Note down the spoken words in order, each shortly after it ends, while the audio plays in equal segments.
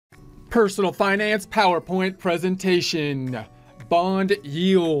Personal Finance PowerPoint presentation. Bond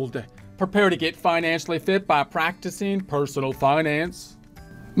yield. Prepare to get financially fit by practicing personal finance.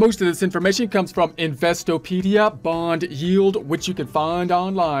 Most of this information comes from Investopedia Bond Yield, which you can find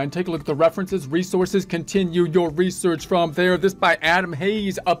online. Take a look at the references, resources, continue your research from there. This by Adam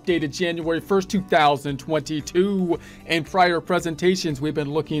Hayes, updated January 1st, 2022. In prior presentations, we've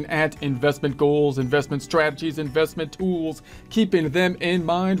been looking at investment goals, investment strategies, investment tools. Keeping them in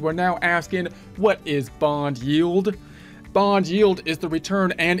mind, we're now asking, what is bond yield? Bond yield is the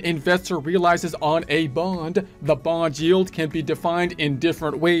return an investor realizes on a bond. The bond yield can be defined in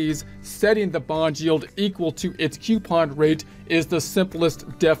different ways. Setting the bond yield equal to its coupon rate is the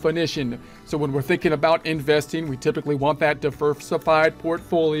simplest definition. So when we're thinking about investing, we typically want that diversified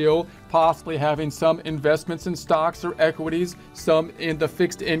portfolio, possibly having some investments in stocks or equities, some in the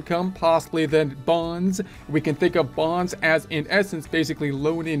fixed income, possibly then bonds. We can think of bonds as, in essence, basically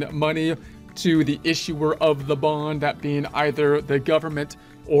loaning money to the issuer of the bond, that being either the government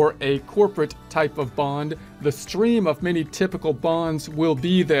or a corporate type of bond. The stream of many typical bonds will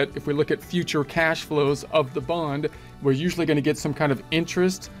be that if we look at future cash flows of the bond, we're usually going to get some kind of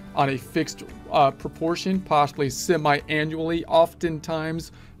interest on a fixed proportion, possibly semi-annually,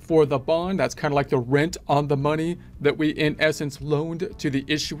 oftentimes for the bond. That's kind of like the rent on the money that we in essence loaned to the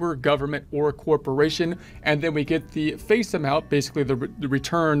issuer, government or corporation. And then we get the face amount, basically the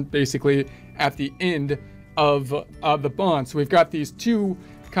return basically at the end of the bond. So we've got these two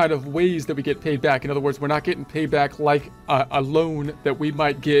kind of ways that we get paid back. In other words, we're not getting paid back like a loan that we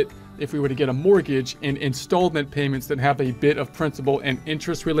might get if we were to get a mortgage in installment payments that have a bit of principal and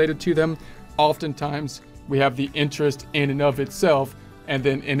interest related to them. Oftentimes we have the interest in and of itself, and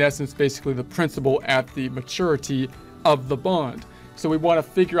then in essence basically the principal at the maturity of the bond. So we want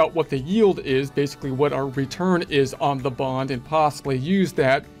to figure out what the yield is, basically what our return is on the bond, and possibly use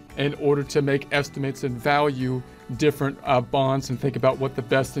that in order to make estimates and value different bonds and think about what the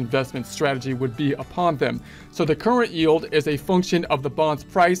best investment strategy would be upon them. So the current yield is a function of the bond's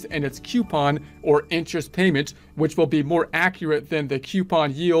price and its coupon or interest payment, which will be more accurate than the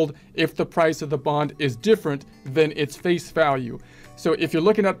coupon yield if the price of the bond is different than its face value. So if you're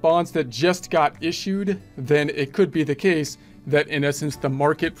looking at bonds that just got issued, then it could be the case that in essence the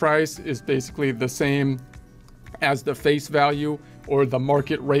market price is basically the same as the face value, or the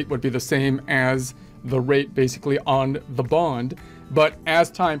market rate would be the same as the rate basically on the bond. But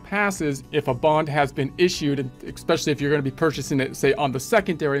as time passes, if a bond has been issued, and especially if you're going to be purchasing it, say, on the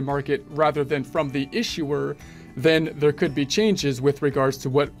secondary market rather than from the issuer, then there could be changes with regards to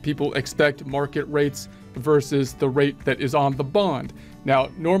what people expect market rates versus the rate that is on the bond. Now,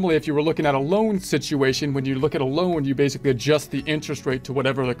 normally if you were looking at a loan situation, when you look at a loan, you basically adjust the interest rate to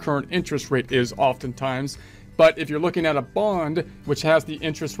whatever the current interest rate is oftentimes. But if you're looking at a bond which has the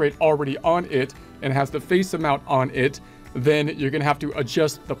interest rate already on it and has the face amount on it, then you're going to have to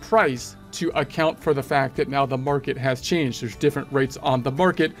adjust the price to account for the fact that now the market has changed. There's different rates on the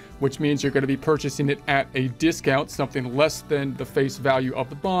market, which means you're going to be purchasing it at a discount, something less than the face value of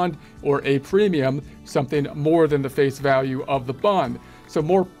the bond, or a premium, something more than the face value of the bond. So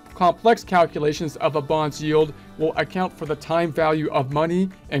more complex calculations of a bond's yield will account for the time value of money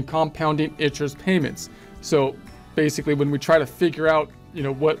and compounding interest payments. So basically when we try to figure out,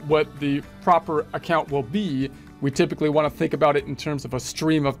 what the proper account will be, we typically want to think about it in terms of a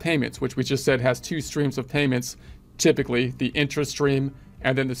stream of payments, which we just said has two streams of payments, typically the interest stream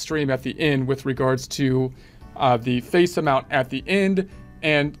and then the stream at the end with regards to the face amount at the end,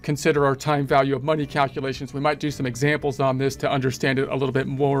 and consider our time value of money calculations. We might do some examples on this to understand it a little bit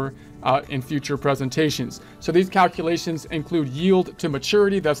more in future presentations. So these calculations include yield to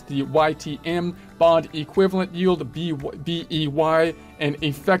maturity, that's the YTM, bond equivalent yield, BEY, and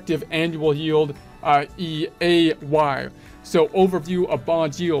effective annual yield, EAY. So overview of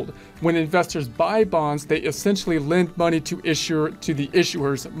bond yield. When investors buy bonds, they essentially lend money to the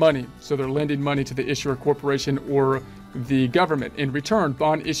issuer's money. So they're lending money to the issuer corporation or the government. In return,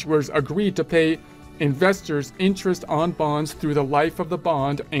 bond issuers agree to pay investors interest on bonds through the life of the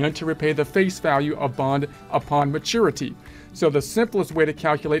bond and to repay the face value of bond upon maturity. So the simplest way to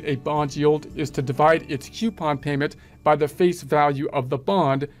calculate a bond yield is to divide its coupon payment by the face value of the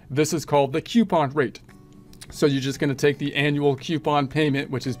bond. This is called the coupon rate. So you're just going to take the annual coupon payment,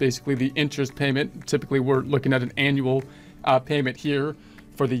 which is basically the interest payment. Typically, we're looking at an annual payment here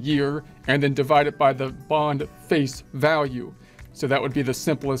for the year, and then divide it by the bond face value. So that would be the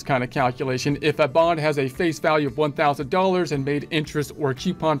simplest kind of calculation. If a bond has a face value of $1,000 and made interest or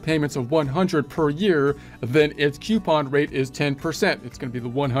coupon payments of $100 per year, then its coupon rate is 10%. It's going to be the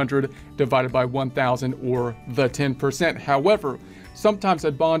 100 divided by 1,000, or the 10%. However, Sometimes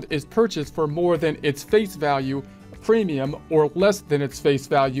a bond is purchased for more than its face value premium or less than its face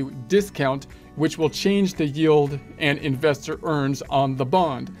value discount, which will change the yield an investor earns on the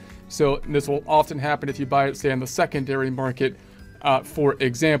bond. So this will often happen if you buy it, say, on the secondary market, for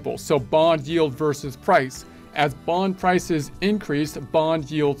example. So bond yield versus price. As bond prices increase,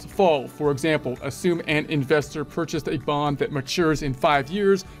 bond yields fall. For example, assume an investor purchased a bond that matures in 5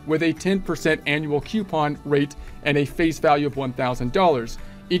 years with a 10% annual coupon rate and a face value of $1,000.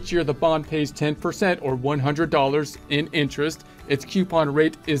 Each year the bond pays 10% or $100 in interest. Its coupon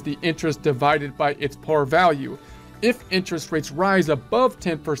rate is the interest divided by its par value. If interest rates rise above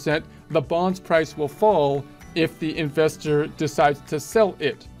 10%, the bond's price will fall if the investor decides to sell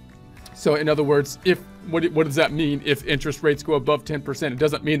it. So in other words, what does that mean if interest rates go above 10%? It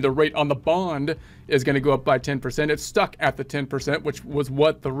doesn't mean the rate on the bond is going to go up by 10%. It's stuck at the 10%, which was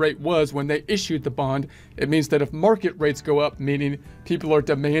what the rate was when they issued the bond. It means that if market rates go up, meaning people are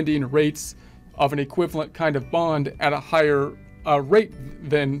demanding rates of an equivalent kind of bond at a higher rate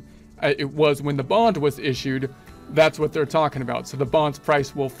than it was when the bond was issued, that's what they're talking about. So the bond's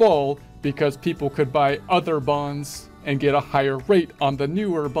price will fall because people could buy other bonds and get a higher rate on the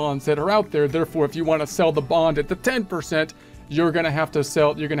newer bonds that are out there. Therefore, if you want to sell the bond at the 10%, you're going to have to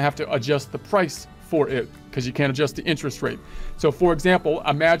adjust the price for it because you can't adjust the interest rate. So for example,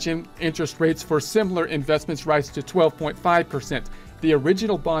 imagine interest rates for similar investments rise to 12.5%. The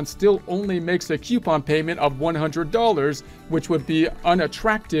original bond still only makes a coupon payment of $100, which would be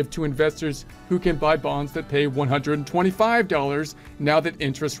unattractive to investors who can buy bonds that pay $125 now that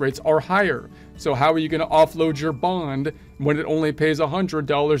interest rates are higher. So how are you going to offload your bond when it only pays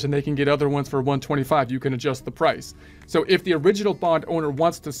 $100 and they can get other ones for $125? You can adjust the price. So if the original bond owner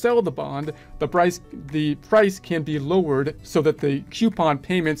wants to sell the bond, the price can be lowered so that the coupon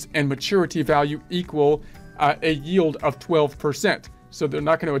payments and maturity value equal a yield of 12%. So they're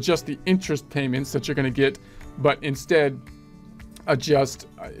not going to adjust the interest payments that you're going to get, but instead adjust,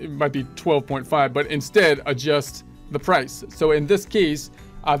 it might be 12.5, but instead adjust the price. So in this case,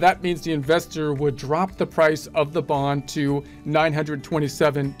 that means the investor would drop the price of the bond to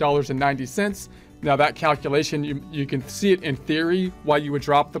 $927.90. Now that calculation, you can see it in theory why you would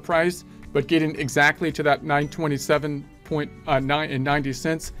drop the price, but getting exactly to that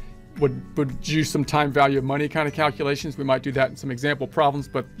 $927.90 would use some time value of money kind of calculations. We might do that in some example problems,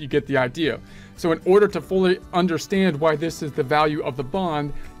 but you get the idea. So in order to fully understand why this is the value of the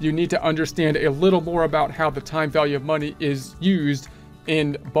bond, you need to understand a little more about how the time value of money is used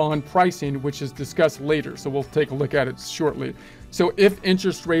in bond pricing, which is discussed later. So we'll take a look at it shortly. So if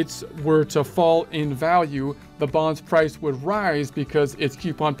interest rates were to fall in value, the bond's price would rise because its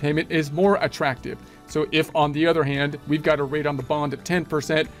coupon payment is more attractive. So if, on the other hand, we've got a rate on the bond at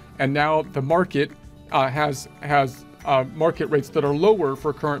 10%, and now the market has market rates that are lower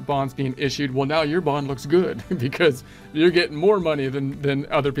for current bonds being issued, well, now your bond looks good because you're getting more money than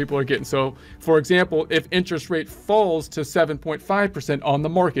other people are getting. So, for example, if interest rate falls to 7.5% on the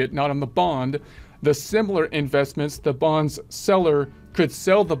market, not on the bond, the similar investments, the bond's seller could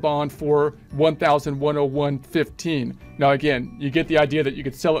sell the bond for $1,101.15. Now, again, you get the idea that you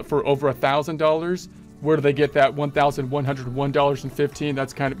could sell it for over $1,000. Where do they get that $1,101.15?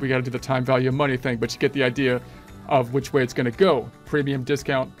 That's kind of, we got to do the time value of money thing, but you get the idea of which way it's going to go, premium,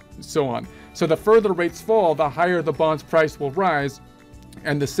 discount, so on. So the further rates fall, the higher the bond's price will rise,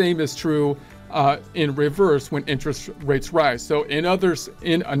 and the same is true in reverse when interest rates rise. So let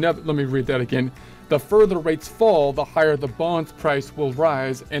me read that again. The further rates fall, the higher the bond's price will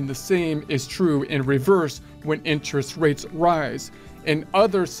rise, and the same is true in reverse when interest rates rise. In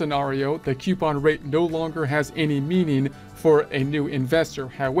other scenario, the coupon rate no longer has any meaning for a new investor.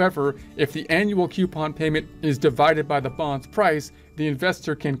 However, if the annual coupon payment is divided by the bond's price, the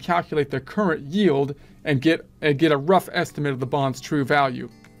investor can calculate the current yield and get a rough estimate of the bond's true value.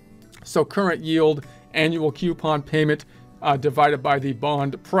 So current yield, annual coupon payment divided by the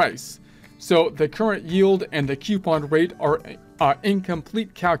bond price. So the current yield and the coupon rate are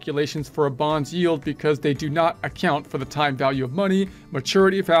incomplete calculations for a bond's yield because they do not account for the time value of money,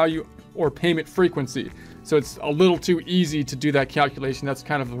 maturity value, or payment frequency. So it's a little too easy to do that calculation. That's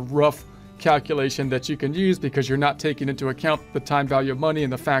kind of a rough calculation that you can use because you're not taking into account the time value of money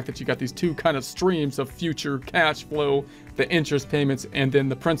and the fact that you got these two kind of streams of future cash flow, the interest payments, and then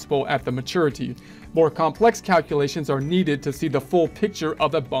the principal at the maturity. More complex calculations are needed to see the full picture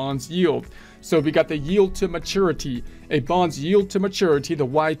of a bond's yield. So we got the yield to maturity. A bond's yield to maturity, the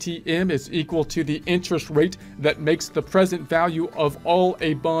YTM, is equal to the interest rate that makes the present value of all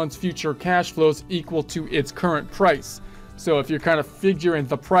a bond's future cash flows equal to its current price. So if you're kind of figuring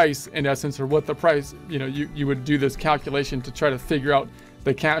the price in essence, or what the price, you would do this calculation to try to figure out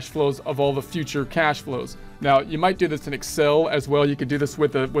the cash flows of all the future cash flows. Now, you might do this in Excel as well. You could do this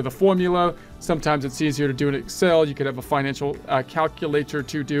with a formula. Sometimes it's easier to do in Excel. You could have a financial calculator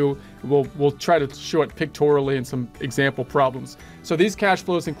to do. We'll try to show it pictorially in some example problems. So these cash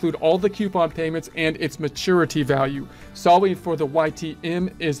flows include all the coupon payments and its maturity value. Solving for the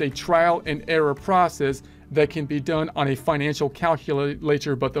YTM is a trial and error process that can be done on a financial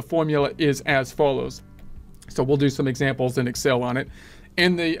calculator, but the formula is as follows. So we'll do some examples in Excel on it.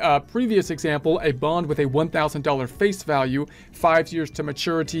 In the previous example, a bond with a $1,000 face value, 5 years to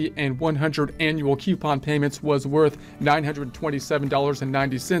maturity, and 100 annual coupon payments was worth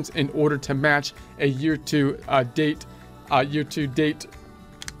 $927.90 in order to match a yield to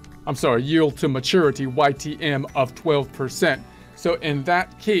maturity YTM of 12%. So in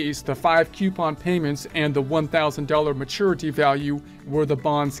that case, the 5 coupon payments and the $1,000 maturity value were the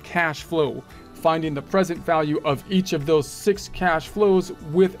bond's cash flow. Finding the present value of each of those 6 cash flows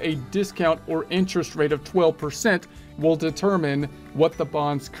with a discount or interest rate of 12% will determine what the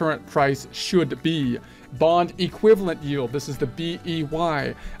bond's current price should be. Bond equivalent yield, this is the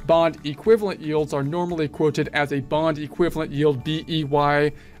BEY. Bond equivalent yields are normally quoted as a bond equivalent yield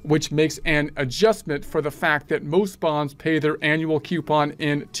BEY, which makes an adjustment for the fact that most bonds pay their annual coupon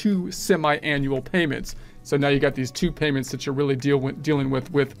in 2 semi-annual payments. So now you got these 2 payments that you're really dealing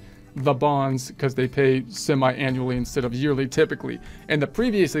with the bonds, because they pay semi-annually instead of yearly typically. In the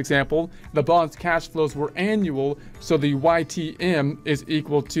previous example, the bond's cash flows were annual, so the YTM is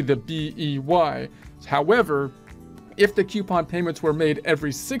equal to the BEY. However, if the coupon payments were made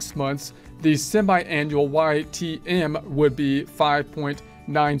every 6 months, the semi-annual YTM would be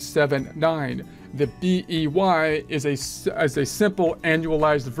 5.979. The BEY is a simple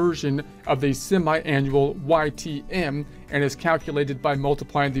annualized version of the semi-annual YTM and is calculated by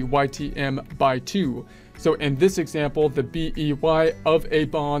multiplying the YTM by 2. So in this example, the BEY of a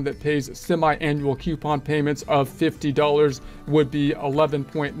bond that pays semi-annual coupon payments of $50 would be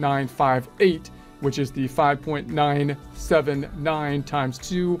 11.958, which is the 5.979 times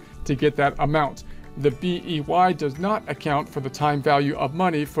 2 to get that amount. The BEY does not account for the time value of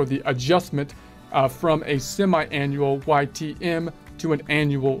money for the adjustment from a semi-annual YTM to an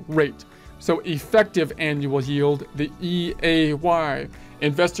annual rate. So effective annual yield, the EAY.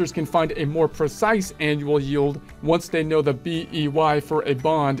 Investors can find a more precise annual yield once they know the BEY for a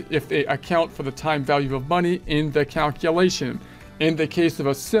bond if they account for the time value of money in the calculation. In the case of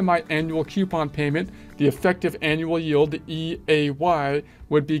a semi-annual coupon payment, the effective annual yield, the EAY,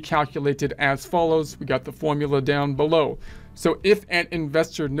 would be calculated as follows. We got the formula down below. So if an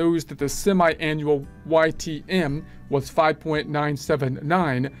investor knows that the semi-annual YTM was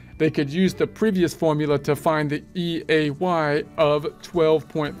 5.979, they could use the previous formula to find the EAY of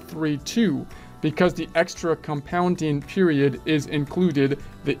 12.32. Because the extra compounding period is included,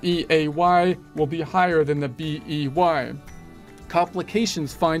 the EAY will be higher than the BEY.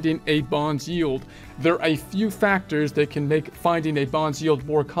 Complications finding a bond's yield. There are a few factors that can make finding a bond's yield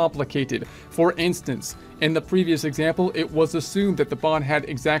more complicated. For instance, in the previous example, it was assumed that the bond had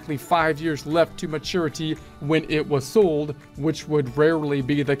exactly 5 years left to maturity when it was sold, which would rarely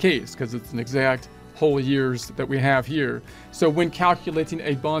be the case because it's an exact whole years that we have here. So when calculating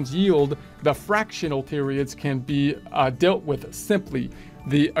a bond's yield, the fractional periods can be dealt with simply.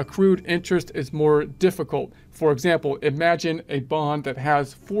 The accrued interest is more difficult. For example, imagine a bond that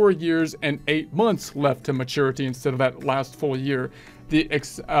has 4 years and 8 months left to maturity instead of that last full year. The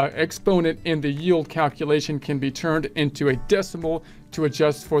exponent in the yield calculation can be turned into a decimal to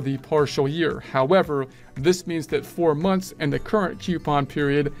adjust for the partial year. However, this means that 4 months and the current coupon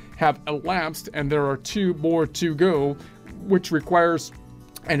period have elapsed and there are 2 more to go, which requires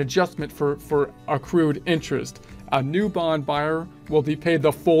an adjustment for accrued interest. A new bond buyer will be paid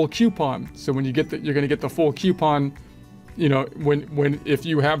the full coupon. So when you get you're going to get the full coupon, if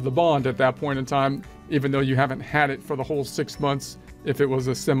you have the bond at that point in time, even though you haven't had it for the whole 6 months, if it was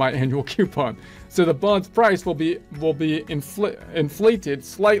a semi-annual coupon. So the bond's price will be inflated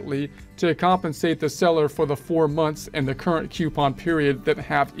slightly to compensate the seller for the 4 months and the current coupon period that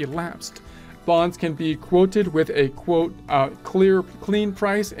have elapsed. Bonds can be quoted with a quote clean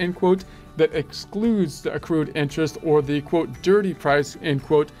price end quote that excludes the accrued interest, or the quote dirty price end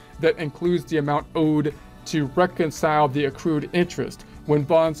quote that includes the amount owed to reconcile the accrued interest. When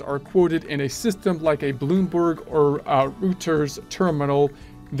bonds are quoted in a system like a Bloomberg or Reuters terminal,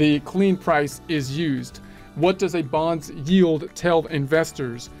 the clean price is used. What does a bond's yield tell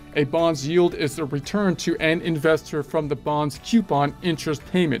investors? A bond's yield is the return to an investor from the bond's coupon interest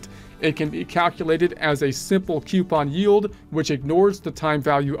payment. It can be calculated as a simple coupon yield, which ignores the time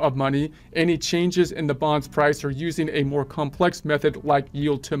value of money, any changes in the bond's price, or using a more complex method like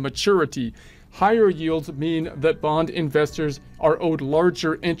yield to maturity. Higher yields mean that bond investors are owed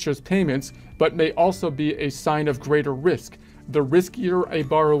larger interest payments, but may also be a sign of greater risk. The riskier a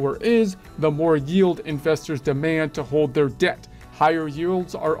borrower is, the more yield investors demand to hold their debt. Higher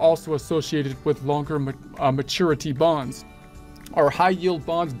yields are also associated with longer maturity bonds. Are high-yield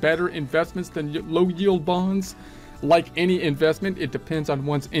bonds better investments than low-yield bonds? Like any investment, it depends on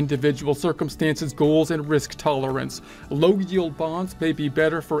one's individual circumstances, goals, and risk tolerance. Low-yield bonds may be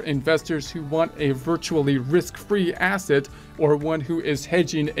better for investors who want a virtually risk-free asset or one who is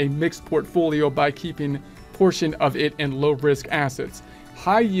hedging a mixed portfolio by keeping a portion of it in low-risk assets.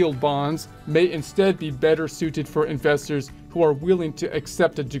 High-yield bonds may instead be better suited for investors who are willing to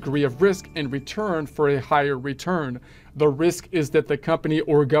accept a degree of risk in return for a higher return. The risk is that the company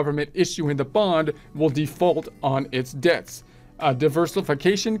or government issuing the bond will default on its debts.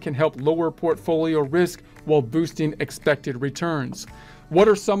 Diversification can help lower portfolio risk while boosting expected returns. What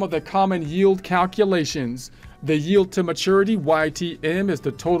are some of the common yield calculations? The yield to maturity, YTM, is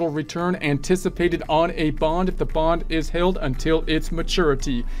the total return anticipated on a bond if the bond is held until its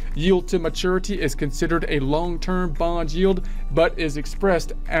maturity. Yield to maturity is considered a long-term bond yield, but is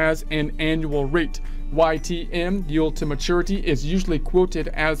expressed as an annual rate. YTM, yield to maturity, is usually quoted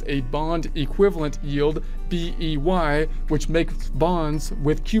as a bond equivalent yield, BEY, which makes bonds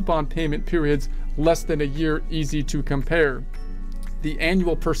with coupon payment periods less than a year easy to compare. The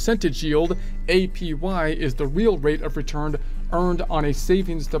annual percentage yield, APY, is the real rate of return earned on a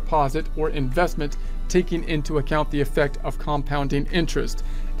savings deposit or investment, taking into account the effect of compounding interest.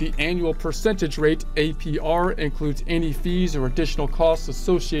 The annual percentage rate, APR, includes any fees or additional costs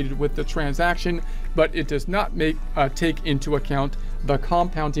associated with the transaction, but it does not take into account the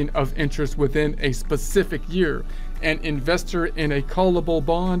compounding of interest within a specific year. An investor in a callable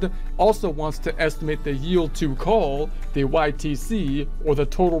bond also wants to estimate the yield to call, the YTC, or the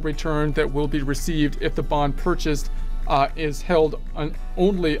total return that will be received if the bond purchased is held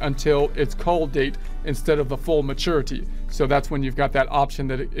only until its call date instead of the full maturity. So that's when you've got that option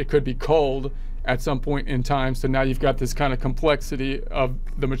that it could be called at some point in time. So now you've got this kind of complexity of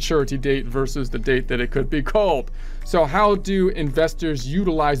the maturity date versus the date that it could be called. So how do investors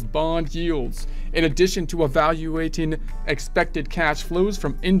utilize bond yields? In addition to evaluating expected cash flows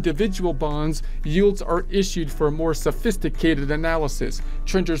from individual bonds, yields are issued for more sophisticated analysis.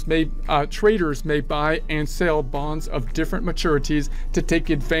 Traders may buy and sell bonds of different maturities to take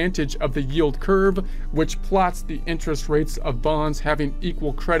advantage of the yield curve, which plots the interest rates of bonds having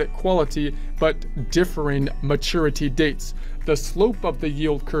equal credit quality but differing maturity dates. The slope of the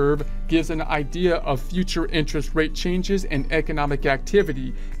yield curve gives an idea of future interest rate changes and economic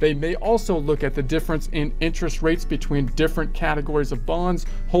activity. They may also look at the difference in interest rates between different categories of bonds,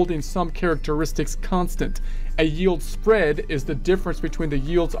 holding some characteristics constant. A yield spread is the difference between the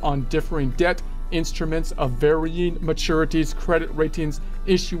yields on differing debt instruments of varying maturities, credit ratings,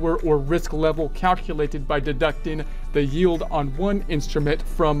 issuer, or risk level, calculated by deducting the yield on one instrument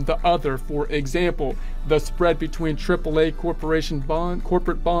from the other. For example, the spread between AAA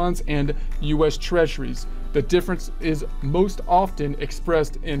corporate bonds and U.S. Treasuries. The difference is most often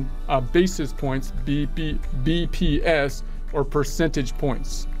expressed in basis points, BPS, or percentage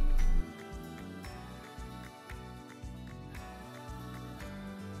points.